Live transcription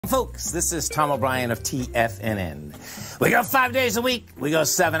folks, this is Tom O'Brien of TFNN. We go 5 days a week, we go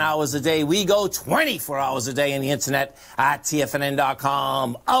 7 hours a day, we go 24 hours a day on the internet at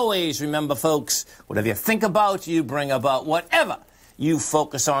TFNN.com. Always remember, folks, whatever you think about, you bring about. Whatever you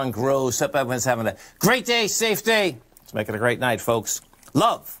focus on grows. Hope everyone's having a great day, safe day. Let's make it a great night, folks.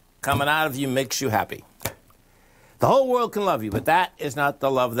 Love coming out of you makes you happy. The whole world can love you, but that is not the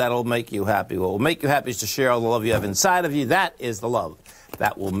love that'll make you happy. What will make you happy is to share all the love you have inside of you. That is the love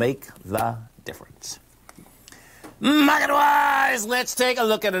that will make the difference. Market-wise, let's take a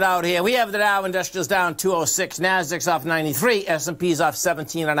look at it out here. We have the Dow Industrials down 206, Nasdaq's off 93, S&P's off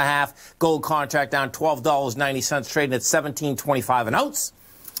 17.5, gold contract down $12.90, trading at $17.25 an ounce.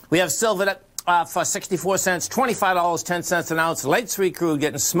 We have silver for 64 cents, $25.10 an ounce. Light sweet crude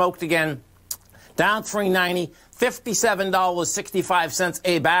getting smoked again, down $3.90, $57.65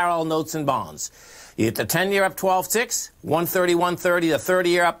 a barrel, notes and bonds. You get the 10-year up 12 ticks, 130, the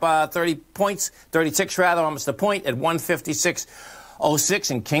 30-year up 30 points, 30 ticks rather, almost a point at 156.06.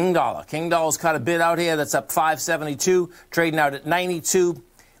 And King Dollar. King Dollar's caught a bid out here that's up 572, trading out at 92.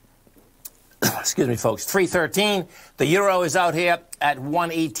 Excuse me, folks, 313. The euro is out here at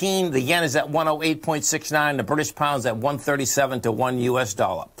 118. The yen is at 108.69. The British pound's at 137 to 1 US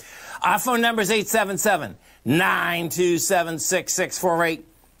dollar. Our phone number is 877-927-6648. Give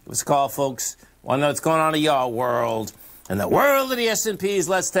us a call, folks. Want to know what's going on in your world. In the world of the S&Ps,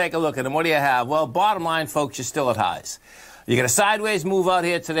 let's take a look at them. What do you have? Well, bottom line, folks, you're still at highs. You get a sideways move out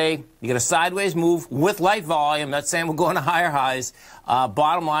here today. You get a sideways move with light volume. That's saying we're going to higher highs.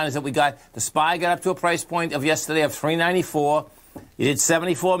 Bottom line is that we got the SPY got up to a price point of yesterday of 394. You did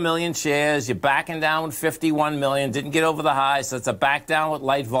 74 million shares. You're backing down with 51 million. Didn't get over the high, so it's a back down with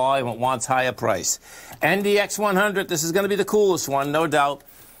light volume. It wants higher price. NDX 100, this is going to be the coolest one, no doubt.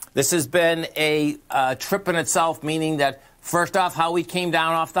 This has been a trip in itself, meaning that, first off, how we came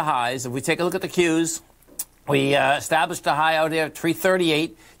down off the highs. If we take a look at the Qs, we established a high out here at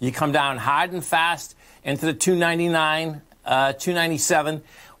 338. You come down hard and fast into the 299, 297,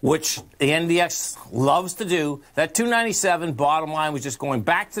 which the NDX loves to do. That 297, bottom line, was just going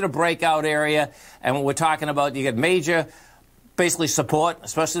back to the breakout area. And what we're talking about, you get major, basically support,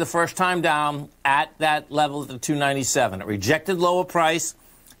 especially the first time down, at that level at the 297. It rejected lower price.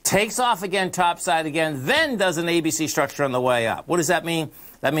 Takes off again, topside again, then does an ABC structure on the way up. What does that mean?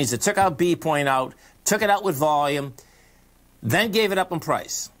 That means it took out B point out, took it out with volume, then gave it up in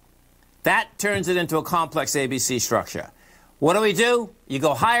price. That turns it into a complex ABC structure. What do? You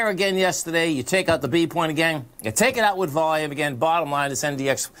go higher again yesterday, you take out the B point again, you take it out with volume again. Bottom line, this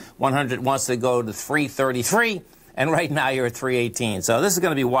NDX 100 wants to go to 333, and right now you're at 318. So this is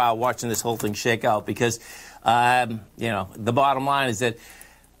going to be wild watching this whole thing shake out because, you know, the bottom line is that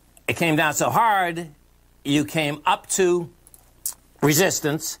it came down so hard, you came up to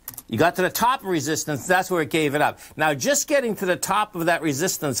resistance. You got to the top of resistance. That's where it gave it up. Now, just getting to the top of that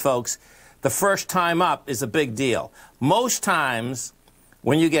resistance, folks, the first time up is a big deal. Most times,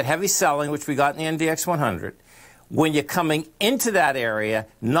 when you get heavy selling, which we got in the NDX 100, when you're coming into that area,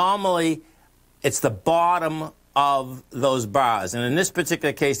 normally it's the bottom of those bars. And in this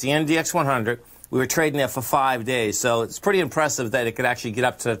particular case, the NDX 100, we were trading there for 5 days, so it's pretty impressive that it could actually get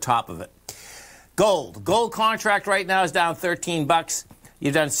up to the top of it. Gold. Gold contract right now is down 13 bucks.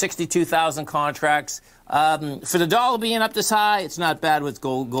 You've done 62,000 contracts. For the dollar being up this high, it's not bad with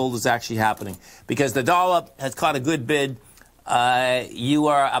gold. Gold is actually happening because the dollar has caught a good bid. You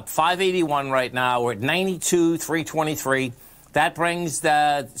are up 581 right now. We're at 92,323. That brings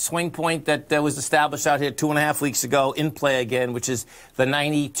the swing point that was established out here 2.5 weeks ago in play again, which is the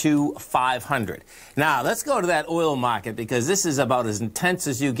 92,500. Now, let's go to that oil market because this is about as intense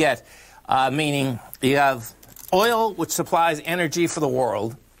as you get, meaning you have oil, which supplies energy for the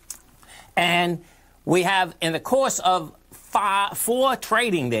world, and we have, in the course of 4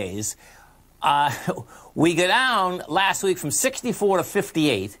 trading days, we go down last week from 64 to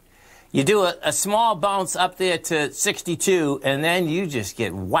 58. You do a small bounce up there to 62, and then you just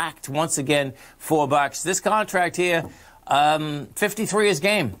get whacked once again, 4 bucks. This contract here, 53 is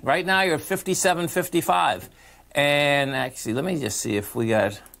game. Right now you're at 57.55. And actually, let me just see if we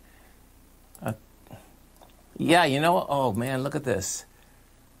got... yeah, you know what? Oh, man, look at this.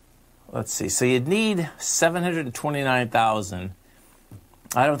 Let's see. So you'd need 729,000.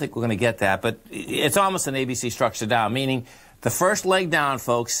 I don't think we're going to get that, but it's almost an ABC structure down, meaning... the first leg down,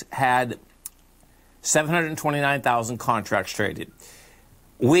 folks, had 729,000 contracts traded.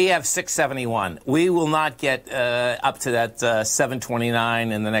 We have 671. We will not get up to that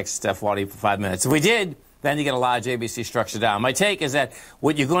 729 in the next 45 minutes. If we did, then you get a large ABC structure down. My take is that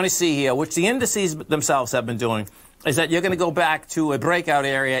what you're going to see here, which the indices themselves have been doing, is that you're going to go back to a breakout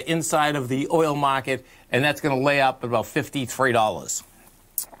area inside of the oil market, and that's going to lay up at about $53.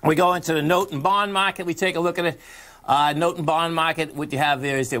 We go into the note and bond market. We take a look at it. Note and bond market, what you have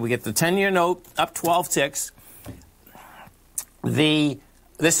there is that we get the 10-year note up 12 ticks. This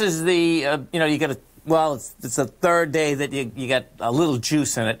is the, you get it's the third day that you get a little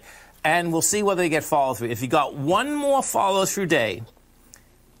juice in it. And we'll see whether you get follow-through. If you got one more follow-through day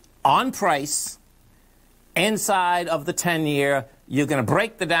on price inside of the 10-year, you're going to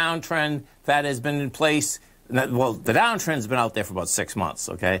break the downtrend that has been in place. Well, the downtrend's been out there for about 6 months,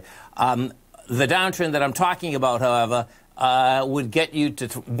 okay? The downtrend that I'm talking about, however, would get you to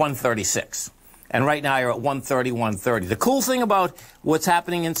 136. And right now you're at 130, 130. The cool thing about what's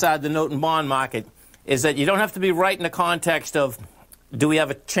happening inside the note and bond market is that you don't have to be right in the context of, do we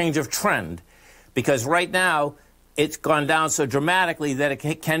have a change of trend? Because right now it's gone down so dramatically that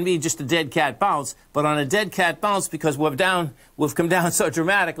it can be just a dead cat bounce. But on a dead cat bounce, because we've come down so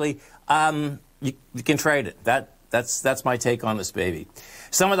dramatically, you can trade it. That's my take on this baby.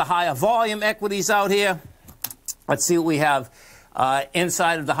 Some of the higher volume equities out here. Let's see what we have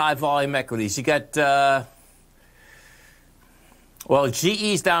inside of the high volume equities. You got,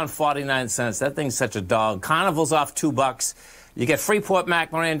 GE's down 49 cents. That thing's such a dog. Carnival's off $2. You get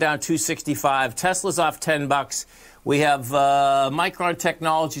Freeport-McMoRan down 265. Tesla's off $10. We have Micron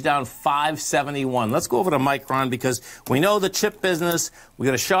Technology down 571. Let's go over to Micron because we know the chip business. We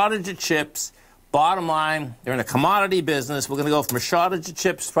got a shortage of chips. Bottom line, they're in a commodity business. We're going to go from a shortage of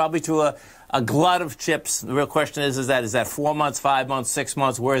chips probably to a glut of chips. The real question is that 4 months, 5 months, 6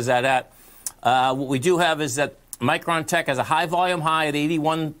 months? Where is that at? What we do have is that Micron Tech has a high volume high at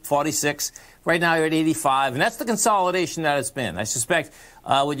 81.46. Right now you're at 85, and that's the consolidation that it's been. I suspect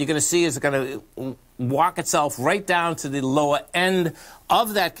what you're going to see is it's going to walk itself right down to the lower end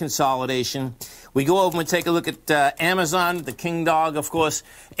of that consolidation. We go over and take a look at Amazon, the king dog, of course,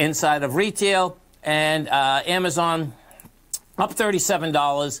 inside of retail. And Amazon up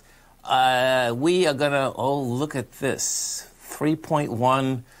 $37. We are going to, look at this,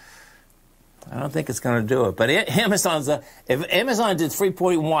 3.1. I don't think it's going to do it. But Amazon's, if Amazon did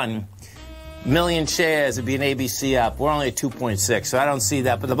 3.1 million shares, it'd be an ABC up. We're only at 2.6, so I don't see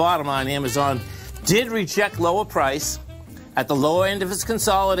that. But the bottom line, Amazon did reject lower price at the lower end of its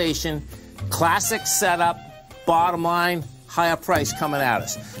consolidation. Classic setup, bottom line, higher price coming at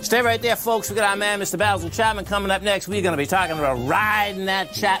us. Stay right there, folks. We got our man, Mr. Basil Chapman, coming up next. We're going to be talking about riding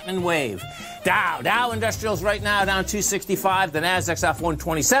that Chapman wave. Dow Industrials right now down 265. The Nasdaq's off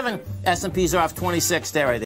 127. S&P's are off 26. Stay right there.